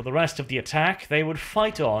 and for the rest of the attack they would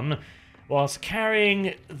fight on whilst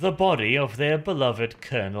carrying the body of their beloved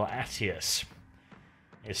Colonel Attius.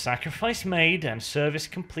 His sacrifice made and service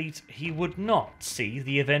complete, he would not see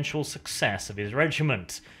the eventual success of his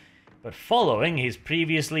regiment, but following his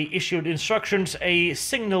previously issued instructions, a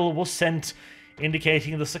signal was sent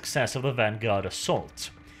indicating the success of the vanguard assault.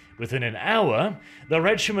 Within an hour, the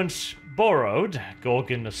regiment borrowed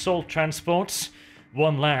Gorgon assault transports,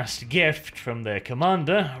 one last gift from their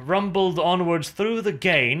commander, rumbled onwards through the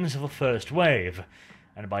gains of the first wave,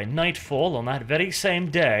 and by nightfall on that very same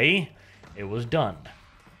day, it was done.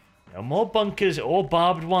 No more bunkers or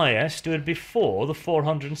barbed wire stood before the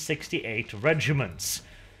 468 regiments.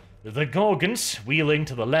 The Gorgons, wheeling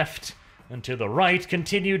to the left and to the right,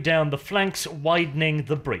 continued down the flanks, widening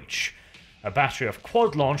the breach. A battery of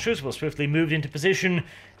quad launchers was swiftly moved into position,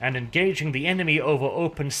 and engaging the enemy over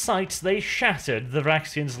open sights, they shattered the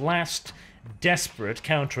Vraksians' last desperate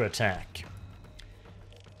counterattack.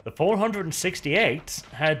 The 468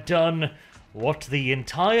 had done what the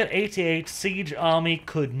entire 88 siege army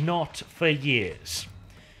could not for years.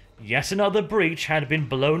 Yet another breach had been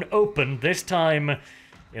blown open, this time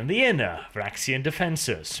in the inner Vraksian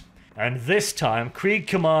defences. And this time, Krieg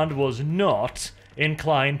Command was not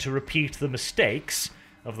inclined to repeat the mistakes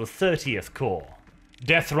of the 30th Corps.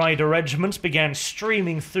 Death Rider regiments began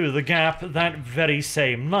streaming through the gap that very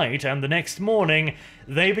same night, and the next morning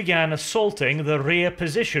they began assaulting the rear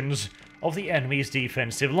positions of the enemy's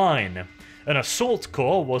defensive line. An assault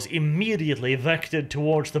corps was immediately vectored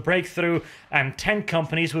towards the breakthrough, and 10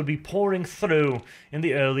 companies would be pouring through in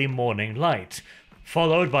the early morning light,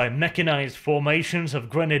 followed by mechanized formations of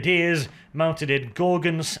grenadiers mounted in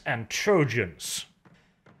Gorgons and Trojans.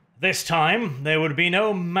 This time, there would be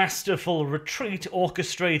no masterful retreat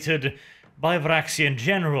orchestrated by Vraksian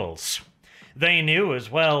generals. They knew, as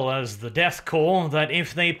well as the Death Corps, that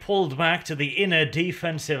if they pulled back to the inner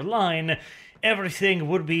defensive line, everything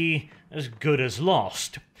would be as good as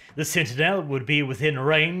lost. The citadel would be within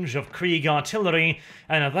range of Krieg artillery,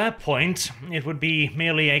 and at that point, it would be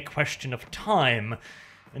merely a question of time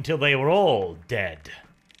until they were all dead.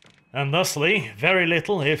 And thusly, very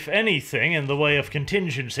little, if anything, in the way of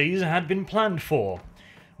contingencies had been planned for.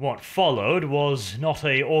 What followed was not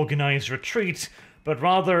a organized retreat, but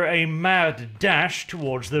rather a mad dash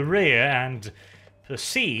towards the rear and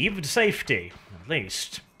perceived safety, at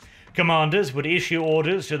least. Commanders would issue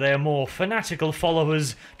orders to their more fanatical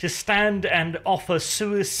followers to stand and offer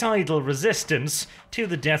suicidal resistance to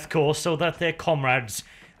the Death Corps so that their comrades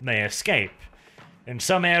may escape. In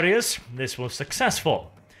some areas, this was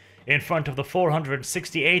successful. In front of the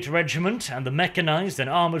 468 Regiment and the mechanized and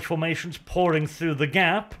armoured formations pouring through the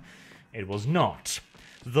gap, it was not.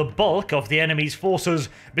 The bulk of the enemy's forces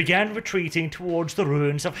began retreating towards the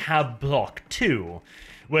ruins of Hab Block 2,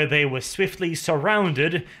 where they were swiftly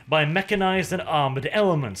surrounded by mechanized and armoured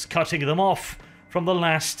elements, cutting them off from the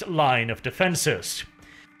last line of defences.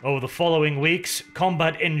 Over the following weeks,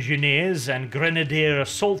 combat engineers and grenadier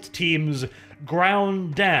assault teams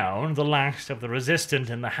ground down the last of the resistant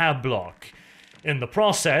in the Hab Block. In the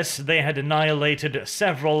process, they had annihilated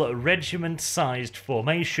several regiment-sized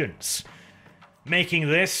formations. making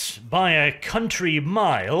this, by a country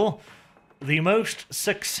mile, the most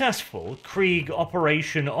successful Krieg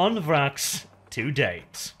operation on Vraks to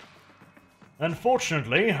date.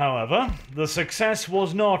 Unfortunately, however, the success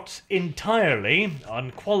was not entirely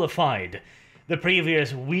unqualified. The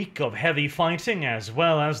previous week of heavy fighting, as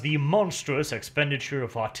well as the monstrous expenditure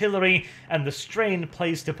of artillery and the strain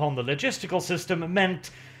placed upon the logistical system,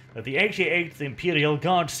 meant that the 88th Imperial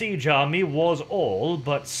Guard siege army was all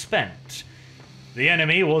but spent. The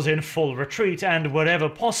enemy was in full retreat, and wherever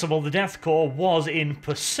possible the Death Corps was in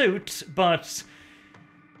pursuit, but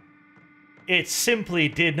it simply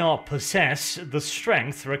did not possess the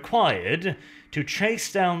strength required to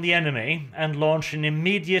chase down the enemy and launch an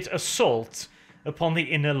immediate assault upon the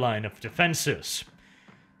inner line of defences.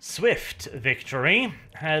 Swift victory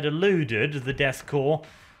had eluded the Death Corps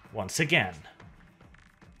once again.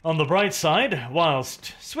 On the bright side,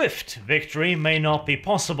 whilst swift victory may not be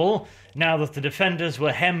possible, now that the defenders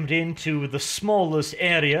were hemmed into the smallest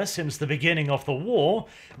area since the beginning of the war,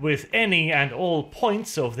 with any and all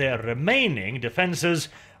points of their remaining defences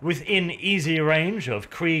within easy range of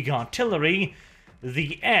Krieg artillery,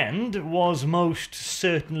 the end was most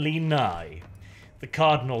certainly nigh. The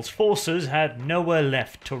Cardinal's forces had nowhere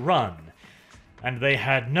left to run, and they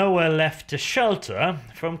had nowhere left to shelter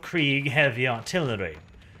from Krieg heavy artillery.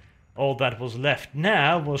 All that was left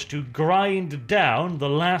now was to grind down the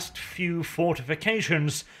last few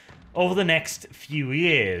fortifications over the next few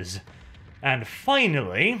years, and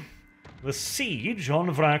finally, the siege on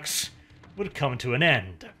Vraks would come to an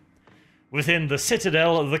end. Within the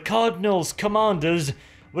citadel, the Cardinal's commanders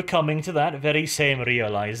were coming to that very same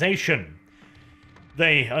realization.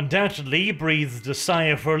 They undoubtedly breathed a sigh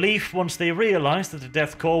of relief once they realized that the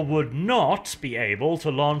Death Corps would not be able to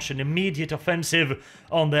launch an immediate offensive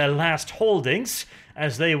on their last holdings,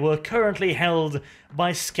 as they were currently held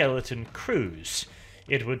by skeleton crews.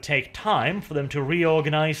 It would take time for them to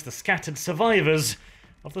reorganize the scattered survivors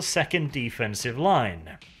of the second defensive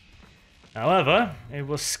line. However, it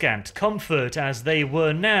was scant comfort, as they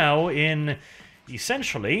were now in,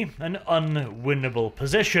 essentially, an unwinnable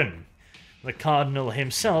position. The Cardinal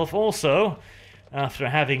himself also, after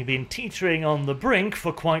having been teetering on the brink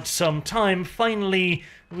for quite some time, finally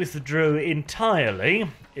withdrew entirely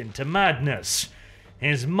into madness.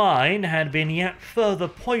 His mind had been yet further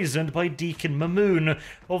poisoned by Deacon Mamoon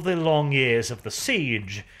of the long years of the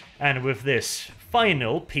siege, and with this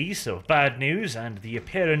final piece of bad news and the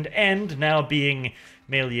apparent end now being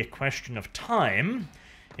merely a question of time,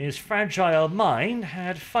 his fragile mind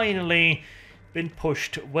had finally been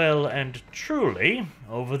pushed well and truly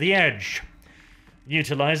over the edge.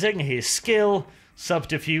 Utilizing his skill,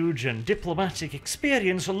 subterfuge, and diplomatic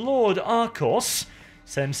experience, Lord Arkos,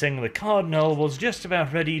 sensing the Cardinal was just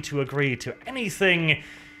about ready to agree to anything,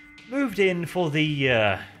 moved in for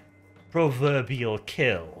the proverbial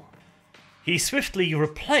kill. He swiftly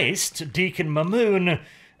replaced Deacon Mamoon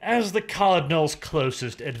as the Cardinal's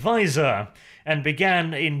closest advisor, and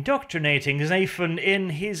began indoctrinating Zafin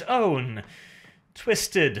in his own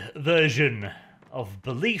twisted version of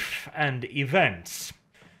belief and events.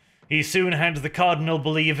 He soon had the Cardinal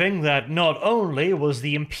believing that not only was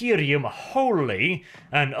the Imperium wholly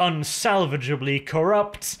and unsalvageably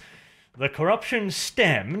corrupt, the corruption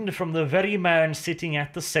stemmed from the very man sitting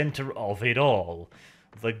at the center of it all.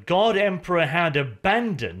 The God Emperor had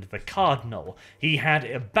abandoned the Cardinal. He had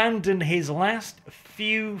abandoned his last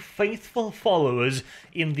few faithful followers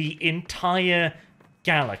in the entire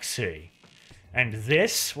galaxy. And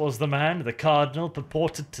this was the man the Cardinal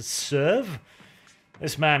purported to serve?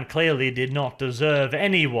 This man clearly did not deserve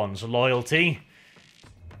anyone's loyalty.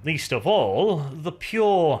 Least of all, the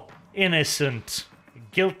pure, innocent,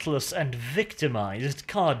 guiltless, and victimized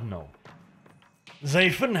Cardinal.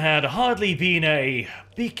 Zafin had hardly been a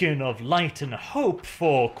beacon of light and hope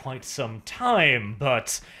for quite some time,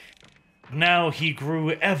 but now he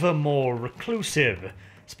grew ever more reclusive,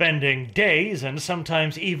 spending days and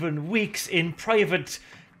sometimes even weeks in private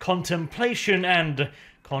contemplation and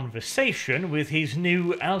conversation with his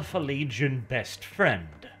new Alpha Legion best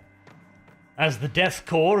friend. As the Death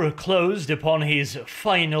Corps closed upon his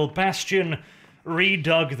final bastion,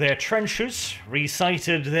 redug their trenches,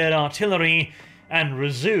 resighted their artillery, and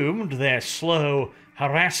resumed their slow,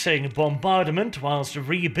 harassing bombardment whilst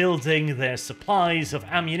rebuilding their supplies of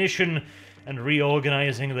ammunition and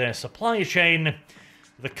reorganizing their supply chain,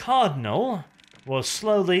 the Cardinal was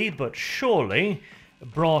slowly but surely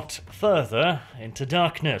brought further into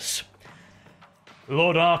darkness.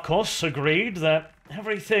 Lord Arkos agreed that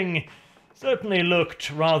everything certainly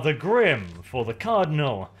looked rather grim for the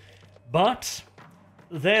Cardinal, but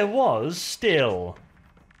there was still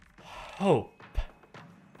hope.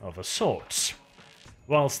 of a sort.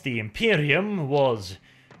 Whilst the Imperium was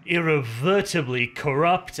irrevertibly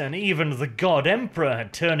corrupt and even the God Emperor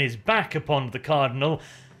had turned his back upon the Cardinal,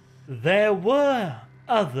 there were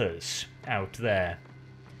others out there.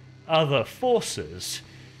 Other forces,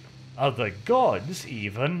 other gods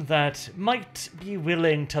even, that might be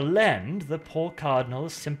willing to lend the poor Cardinal a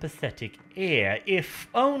sympathetic ear, if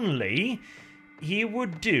only he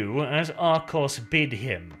would do as Arcos bid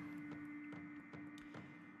him.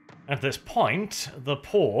 At this point, the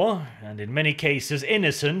poor, and in many cases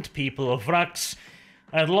innocent, people of Vraks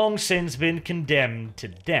had long since been condemned to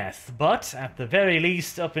death, but at the very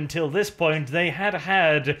least, up until this point, they had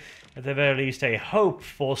had, at the very least, a hope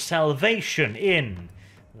for salvation in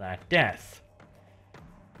that death.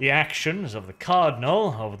 The actions of the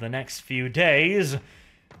Cardinal over the next few days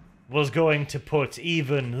was going to put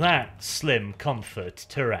even that slim comfort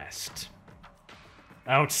to rest.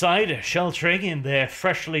 Outside, sheltering in their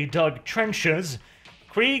freshly dug trenches,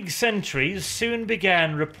 Krieg sentries soon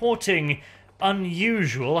began reporting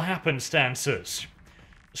unusual happenstances.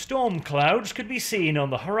 Storm clouds could be seen on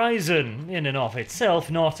the horizon, in and of itself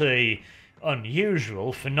not a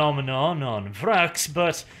unusual phenomenon on Vraks,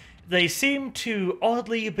 but they seemed to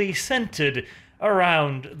oddly be centered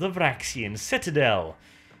around the Vraxian citadel.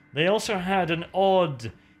 They also had an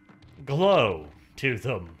odd glow to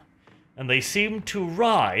them, and they seemed to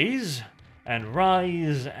rise and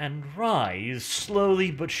rise and rise,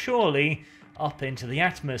 slowly but surely, up into the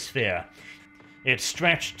atmosphere. It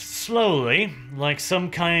stretched slowly, like some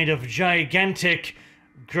kind of gigantic,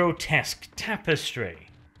 grotesque tapestry,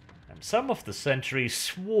 and some of the sentries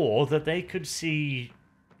swore that they could see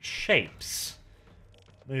shapes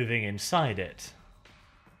moving inside it.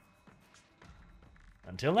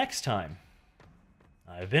 Until next time,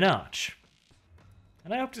 I've been Arch,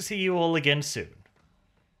 and I hope to see you all again soon.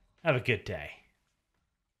 Have a good day.